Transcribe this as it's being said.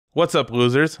What's up,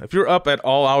 losers? If you were up at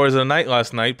all hours of the night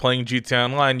last night playing GTA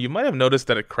Online, you might have noticed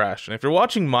that it crashed. And if you're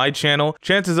watching my channel,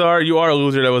 chances are you are a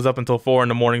loser that was up until 4 in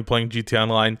the morning playing GTA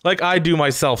Online, like I do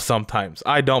myself sometimes.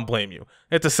 I don't blame you.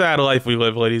 It's a sad life we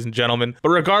live, ladies and gentlemen. But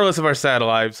regardless of our sad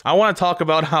lives, I want to talk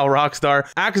about how Rockstar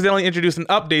accidentally introduced an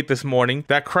update this morning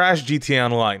that crashed GTA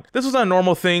Online. This was a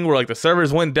normal thing where like the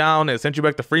servers went down and it sent you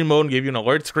back to free mode and gave you an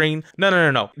alert screen.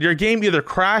 No. Your game either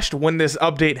crashed when this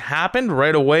update happened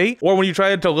right away, or when you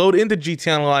tried to load into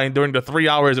GTA Online during the 3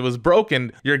 hours it was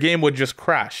broken, your game would just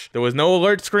crash. There was no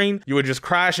alert screen, you would just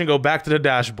crash and go back to the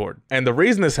dashboard. And the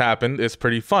reason this happened is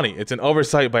pretty funny. It's an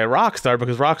oversight by Rockstar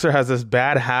because Rockstar has this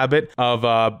bad habit of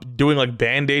doing like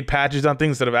band-aid patches on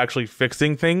things instead of actually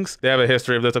fixing things. They have a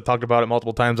history of this. I've talked about it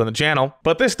multiple times on the channel.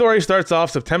 But this story starts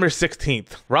off September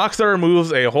 16th. Rockstar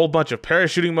removes a whole bunch of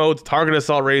parachuting modes, target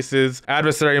assault races,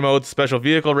 adversary modes, special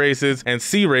vehicle races, and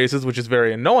sea races, which is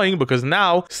very annoying because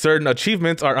now certain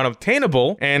achievements are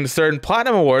unobtainable and certain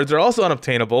platinum awards are also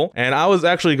unobtainable. And I was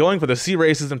actually going for the sea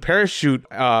races and parachute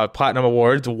platinum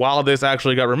awards while this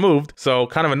actually got removed. So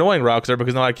kind of annoying, Rockstar,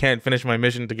 because now I can't finish my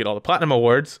mission to get all the platinum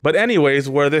awards. But anyways,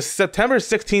 where this September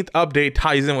 16th update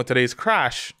ties in with today's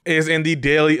crash is in the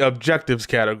daily objectives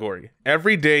category.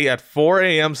 Every day at 4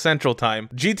 a.m. Central Time,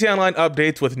 GTA Online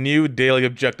updates with new daily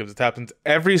objectives. It happens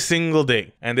every single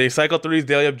day. And they cycle through these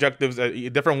daily objectives,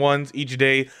 different ones each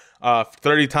day,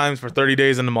 30 times for 30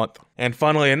 days in the month. And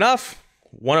funnily enough,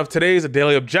 one of today's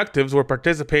daily objectives were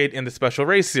participate in the Special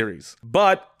Race Series.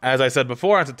 But, as I said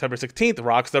before, on September 16th,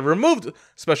 Rockstar removed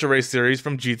Special Race Series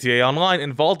from GTA Online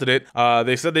and vaulted it.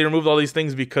 They said they removed all these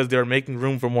things because they were making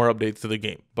room for more updates to the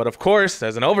game. But of course,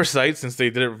 as an oversight, since they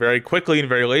did it very quickly and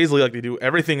very lazily like they do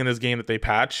everything in this game that they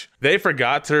patch, they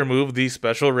forgot to remove the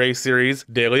Special Race Series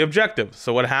daily objectives.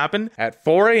 So what happened? At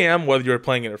 4 a.m., whether you were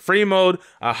playing in a free mode,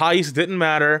 a heist didn't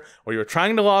matter, or you were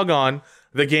trying to log on,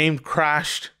 the game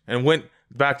crashed and went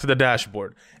back to the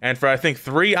dashboard. And for I think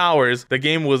 3 hours, the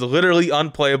game was literally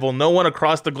unplayable. No one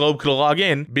across the globe could log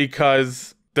in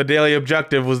because the daily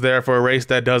objective was there for a race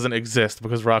that doesn't exist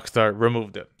because Rockstar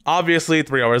removed it. Obviously,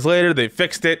 3 hours later, they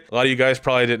fixed it. A lot of you guys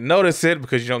probably didn't notice it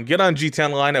because you don't get on GTA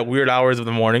Online at weird hours of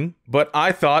the morning. But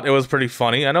I thought it was pretty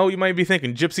funny. I know you might be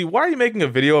thinking, Gypsy, why are you making a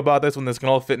video about this when this can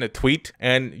all fit in a tweet?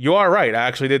 And you are right, I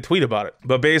actually did tweet about it.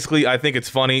 But basically, I think it's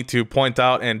funny to point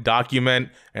out and document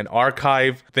and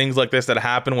archive things like this that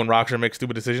happen when Rockstar makes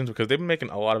stupid decisions, because they've been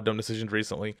making a lot of dumb decisions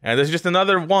recently. And this is just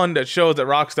another one that shows that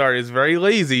Rockstar is very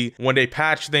lazy when they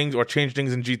patch things or change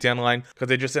things in GTA Online, because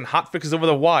they just send hot fixes over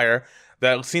the wire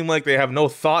that seem like they have no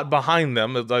thought behind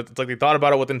them. It's like they thought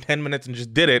about it within 10 minutes and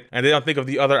just did it, and they don't think of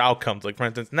the other outcomes. Like, for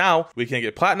instance, now we can't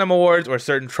get platinum awards or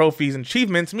certain trophies and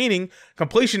achievements, meaning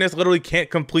completionists literally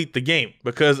can't complete the game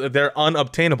because they're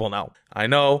unobtainable now. I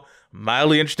know,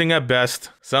 mildly interesting at best.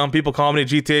 Some people call me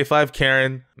GTA 5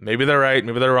 Karen. Maybe they're right,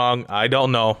 maybe they're wrong. I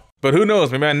don't know. But who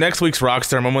knows, maybe on next week's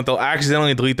Rockstar moment, they'll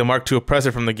accidentally delete the Mark II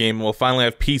oppressor from the game and we'll finally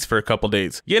have peace for a couple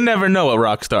days. You never know at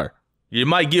Rockstar. You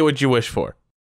might get what you wish for.